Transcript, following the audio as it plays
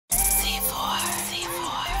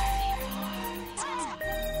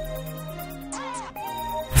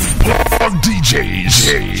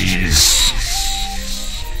DJs.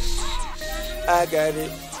 I got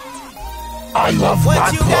it. I love what my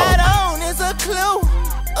you plug. got on is a clue.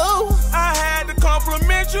 Ooh, I had to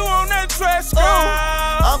compliment you on that dress, girl.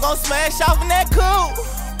 I'm gon' smash off in that coupe.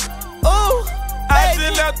 Ooh, I baby.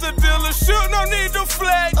 just left the dealer shoot, no need to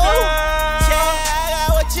flag, girl. Yeah, I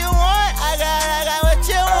got what you want. I got what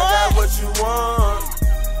you want. I got what you want.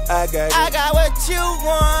 I got it. I got what you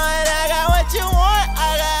want. I got what you want.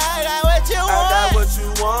 I got what you want. I got what you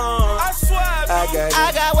want. I swear I got it.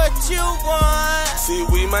 I got what you want. See,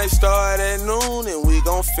 we might start at noon and we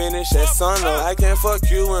gon' finish at sunup. I can't fuck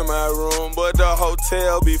you in my room, but the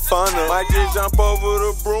hotel be funner. Might just jump over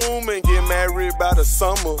the broom and get married by the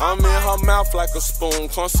summer. I'm in her mouth like a spoon.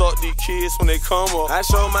 Consult these kids when they come up. I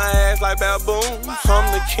show my ass like baboon.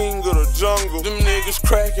 I'm the king of the jungle. Them niggas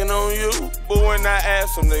cracking on you, but when I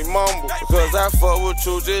ask them, they mumble. Because I fuck with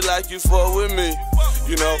you just like you fuck with me.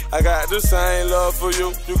 You know, I got the same love for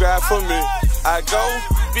you got for me. I go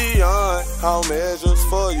beyond all measures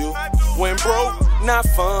for you. When broke, not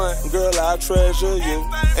fun, girl, I treasure you.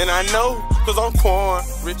 And I know, cause I'm Quan,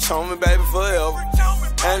 rich on me, baby, forever.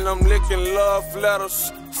 And I'm licking love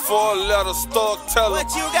letters, 4-letter storyteller.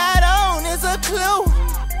 What you got on is a clue.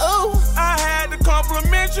 Ooh, I had to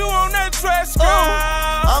compliment you on that dress, girl.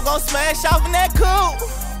 I'm gon' smash off in that coupe.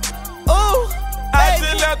 Ooh, I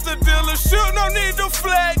just left the dealer shoot, no need to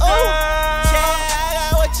flag, girl. Yeah,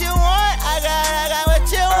 I got what you want. I got what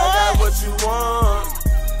you want. I got what you want.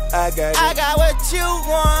 I got it. I got what you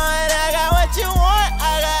want. I got what you want.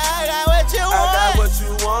 I got what you want. I got what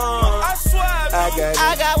you want. I swear I got it.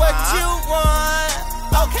 I got what you want.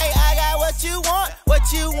 Okay, I got what you want. What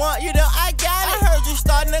you want, you know I got it. I heard you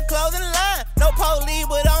starting a clothing line. No police,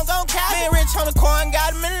 but I'm gon' cap it. Me and Rich on the Quan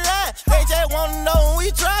got him in line. They just wanna know when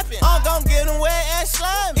we dropping. I'm gon' get him wet and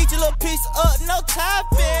slime. Eat your little piece up, no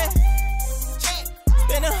topping.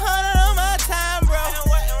 Spend 100 on my time, bro.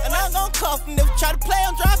 And I'm gon' cuff him. If you try to play,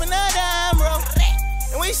 I'm dropping a dime, bro.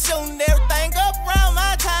 And we shooting everything up around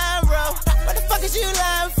my time, bro. What the fuck is you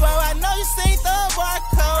lying for? I know you seen the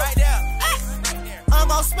barcode. Right there. I'm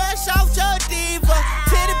gon' smash off your diva.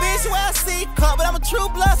 Titty bitch where I see cup, but I'm a true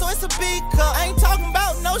blood, so it's a big cup. I ain't talking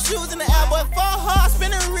about no shoes in the air, but for her,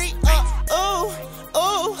 spinning re-up. Ooh,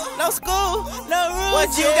 ooh, no school, no rules. What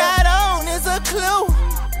you got on is a clue.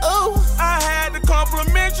 Ooh, I had to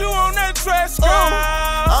compliment you on that dress, girl.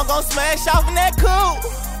 I'm gon' smash off in that coupe.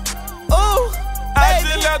 Ooh, I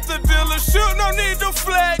just left the dealer shoot, no need to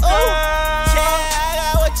flag, girl. Yeah, I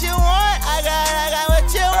got what you want. I got what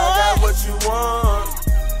you want. I got what you want.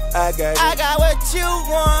 I got it. I got what you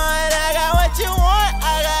want. I got what you want.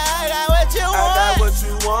 I got what you want. I got what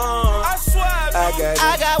you want. I swear I got it.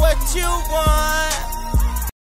 I got what you want.